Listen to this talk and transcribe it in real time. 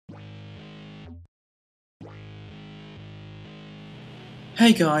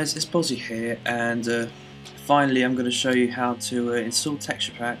Hey guys, it's Bozzie here, and finally I'm going to show you how to install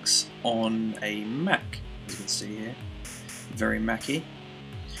texture packs on a Mac, as you can see here. Very Macy.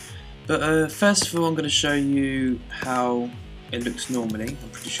 But first of all I'm going to show you how it looks normally. I'm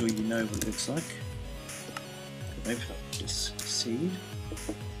pretty sure you know what it looks like. Maybe if I can just succeed.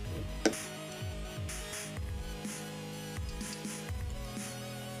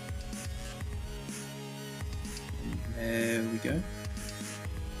 There we go.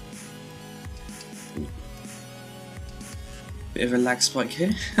 Bit of a lag spike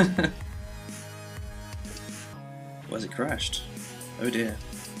here. Where's it crashed? Oh dear.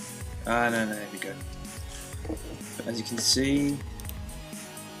 No, there we go. But as you can see,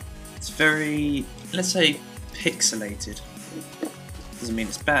 it's very, let's say, pixelated. Doesn't mean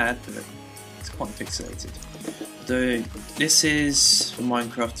it's bad, but it's quite pixelated. Though this is for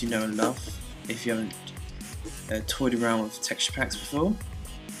Minecraft you know and love, if you haven't toyed around with texture packs before.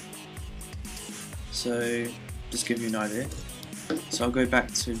 So, just give you an idea. So I'll go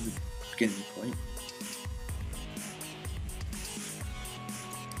back to the beginning point.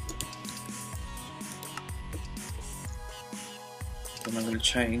 Then I'm going to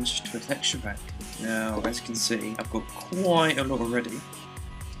change to a texture pack. Now, as you can see, I've got quite a lot already.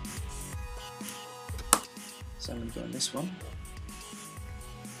 So I'm going to go on this one.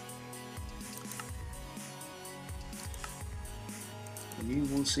 And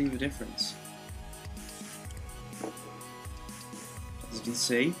you will see the difference. As you can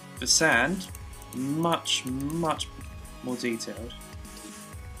see, the sand, much more detailed.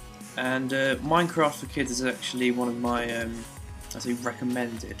 And Minecraft for Kids is actually one of my, I'd say,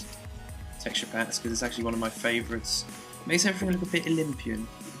 recommended texture packs, because it's actually one of my favourites. It makes everything look a bit Olympian,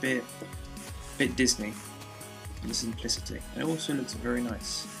 a bit Disney, in the simplicity. And it also looks very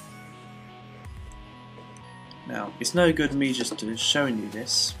nice. Now, it's no good me just showing you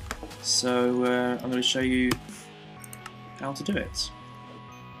this, so I'm going to show you how to do it.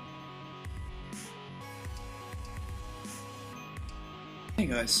 Hey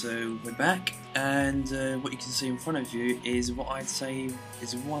guys, so we're back, and what you can see in front of you is what I'd say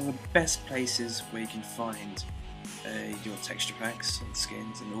is one of the best places where you can find your texture packs and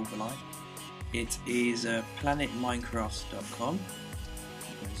skins and all the like. It is planetminecraft.com.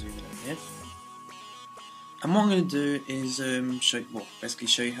 I'm going to zoom in over here. And what I'm going to do is basically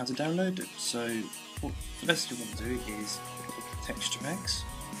show you how to download it. So what first you want to do is click texture packs.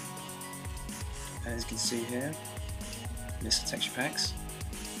 And as you can see here, list of texture packs.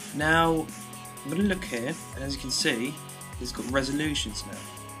 Now I'm going to look here, and as you can see, it's got resolutions now.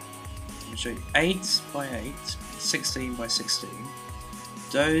 I'm going to show you 8 by 8, 16 by 16.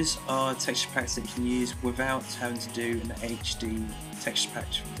 Those are texture packs that you can use without having to do an HD texture pack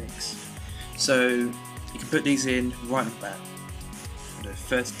fix. So you can put these in right at the back.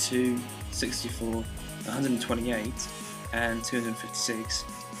 32, 64, 128 and 256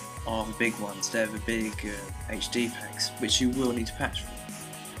 are the big ones. They're the big HD packs, which you will need to patch for.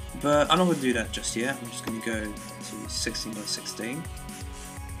 But I'm not going to do that just yet. I'm just going to go to 16 by 16.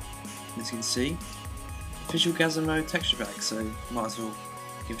 As you can see, Visual Gazmo texture pack, so might as well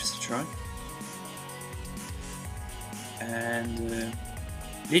give this a try. And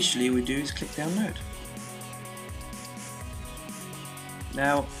literally all we do is click download.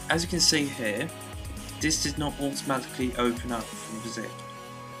 Now, as you can see here, this did not automatically open up from the zip.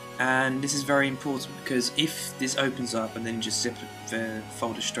 And this is very important, because if this opens up and then you just zip the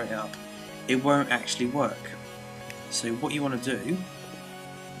folder straight up, it won't actually work. So what you want to do,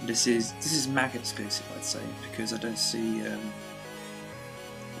 this is Mac exclusive, I'd say, because I don't see,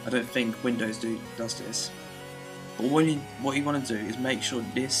 I don't think Windows does this. But what you want to do is make sure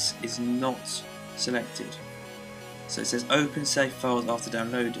this is not selected. So it says open save files after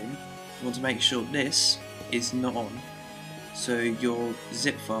downloading. You want to make sure this is not on, so your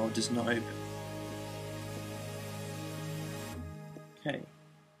zip file does not open. Okay,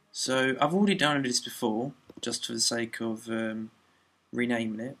 so I've already downloaded this before, just for the sake of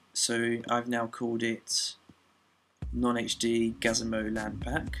renaming it. So I've now called it non-HD Gazmo Land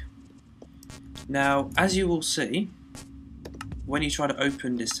Pack. Now, as you will see, when you try to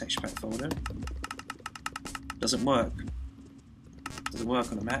open this texture pack folder, it doesn't work. It doesn't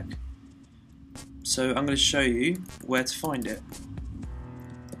work on a Mac. So I'm going to show you where to find it.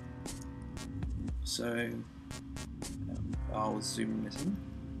 So I'll zoom this in.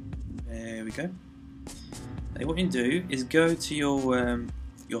 There we go. Now what you can do is go to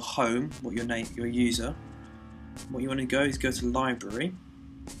your home, your user. What you want to go is go to Library,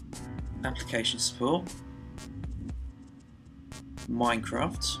 Application Support,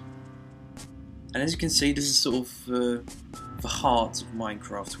 Minecraft, And as you can see, this is sort of the heart of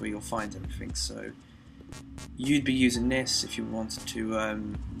Minecraft where you'll find everything. So you'd be using this if you wanted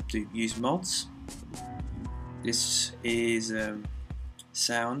to use mods. This is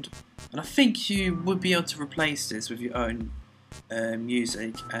sound, and I think you would be able to replace this with your own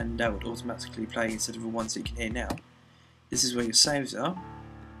music, and that would automatically play instead of the ones that you can hear now. This is where your saves are.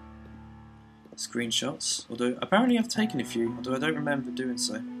 Screenshots, although apparently I've taken a few, although I don't remember doing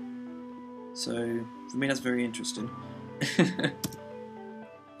so. So for me that's very interesting.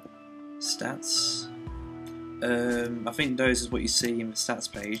 Stats. I think those is what you see in the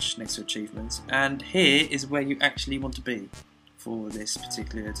stats page next to achievements, and here is where you actually want to be for this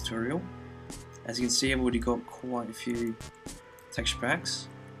particular tutorial. As you can see, I've already got quite a few texture packs,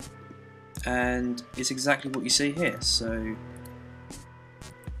 and it's exactly what you see here. So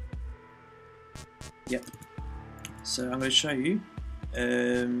yep, so I'm going to show you.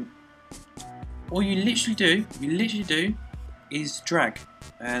 All you literally do is drag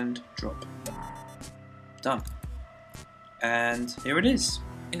and drop. Done. And here it is,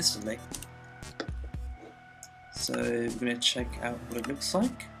 instantly. So we're going to check out what it looks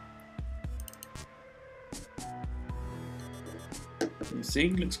like. You see,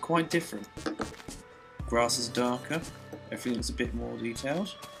 it looks quite different. Grass is darker, everything looks a bit more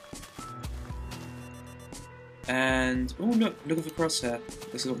detailed. And oh look at the crosshair,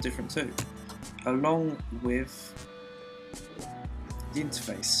 looks a lot different too. Along with the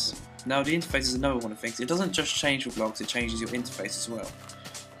interface. Now the interface is another one of the things. It doesn't just change the blocks, it changes your interface as well.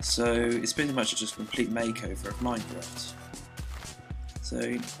 So it's pretty much just a complete makeover of Minecraft. So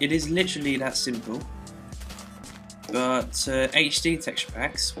it is literally that simple. But HD texture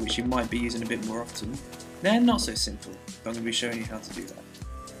packs, which you might be using a bit more often, they're not so simple. But I'm going to be showing you how to do that.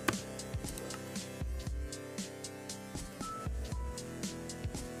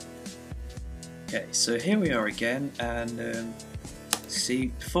 Okay, so here we are again, and see,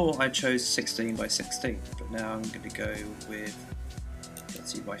 before I chose 16 by 16, but now I'm going to go with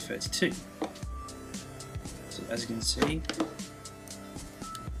 30 by 32. So as you can see,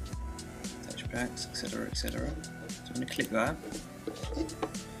 texture packs, etc, etc. So I'm going to click that,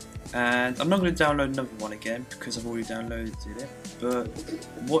 and I'm not going to download another one again because I've already downloaded it, but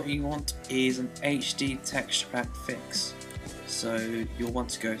what you want is an HD texture pack fix. So you'll want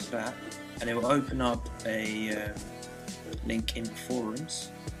to go to that, and it will open up a link in the forums,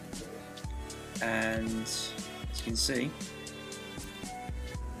 and as you can see,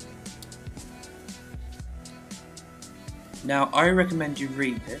 now I recommend you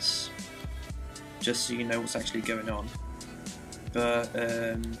read this just so you know what's actually going on, but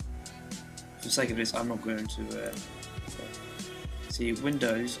for the sake of this I'm not going to see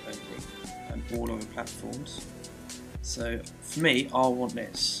Windows only and all other platforms. So for me, I'll want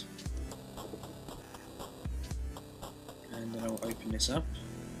this. And then I'll open this up.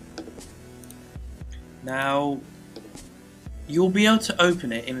 Now you'll be able to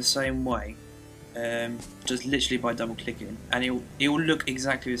open it in the same way, just literally by double clicking, and it will look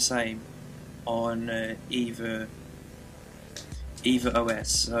exactly the same on either OS.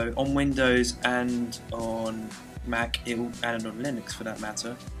 So on Windows and on Mac, and on Linux for that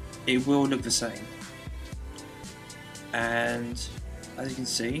matter, it will look the same. And as you can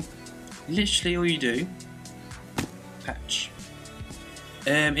see, literally all you do, patch.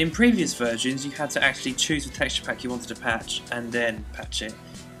 In previous versions you had to actually choose the texture pack you wanted to patch and then patch it,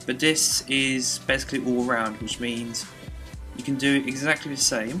 but this is basically all around, which means you can do exactly the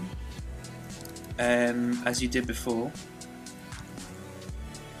same as you did before.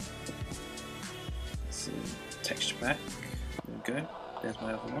 So texture pack, there we go, there's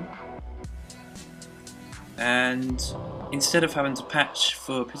my other one. And instead of having to patch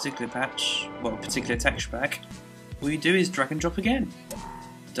for a particular particular texture pack, all you do is drag and drop again.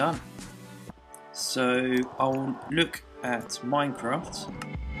 Done. So I'll look at Minecraft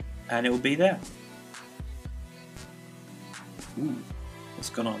and it will be there. Ooh,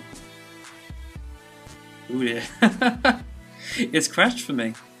 what's gone on? Ooh dear. It's crashed for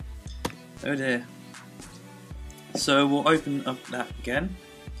me. Oh dear. So we'll open up that again.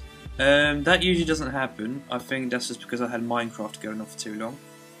 That usually doesn't happen. I think that's just because I had Minecraft going on for too long.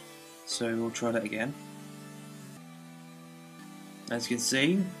 So we'll try that again. As you can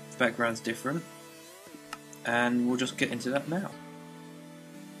see, the background's different, and we'll just get into that now.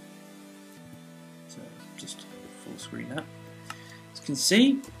 So just full screen that. As you can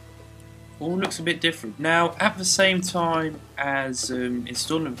see, all looks a bit different. Now, at the same time as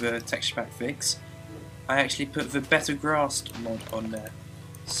installing the texture pack fix, I actually put the Better Grass mod on there.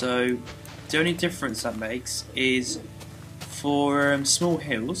 So the only difference that makes is for small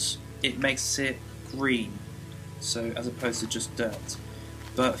hills, it makes it green, so as opposed to just dirt.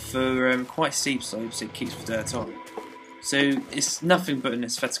 But for quite steep slopes, it keeps the dirt on. So it's nothing but an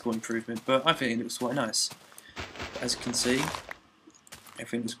aesthetical improvement, but I think it looks quite nice. As you can see,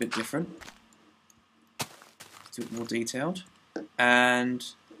 everything looks a bit different. It's a bit more detailed. And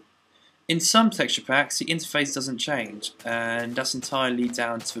in some texture packs, the interface doesn't change, and that's entirely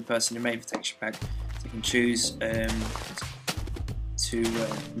down to the person who made the texture pack. They can choose to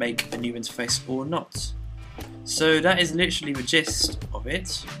make a new interface or not. So that is literally the gist of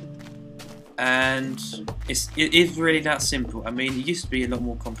it, and it is really that simple. I mean, it used to be a lot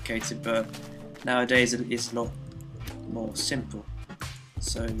more complicated, but nowadays it is a lot more simple.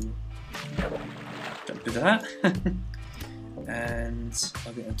 So don't do that. And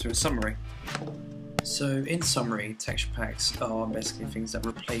I'll get into a summary. So in summary, texture packs are basically things that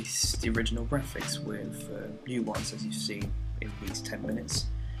replace the original graphics with new ones, as you've seen in these 10 minutes.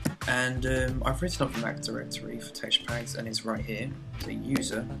 And I've written up the Mac directory for texture packs, and it's right here. The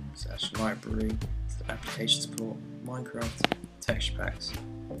user / library, application support, Minecraft texture packs.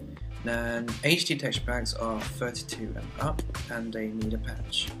 And HD texture packs are 32 and up, and they need a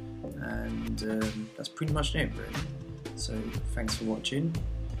patch. And that's pretty much it, really. So thanks for watching.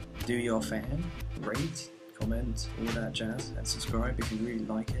 Do your fan, rate, comment, all that jazz, and subscribe if you really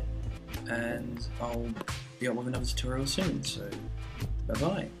like it. And I'll be up with another tutorial soon. So bye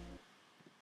bye.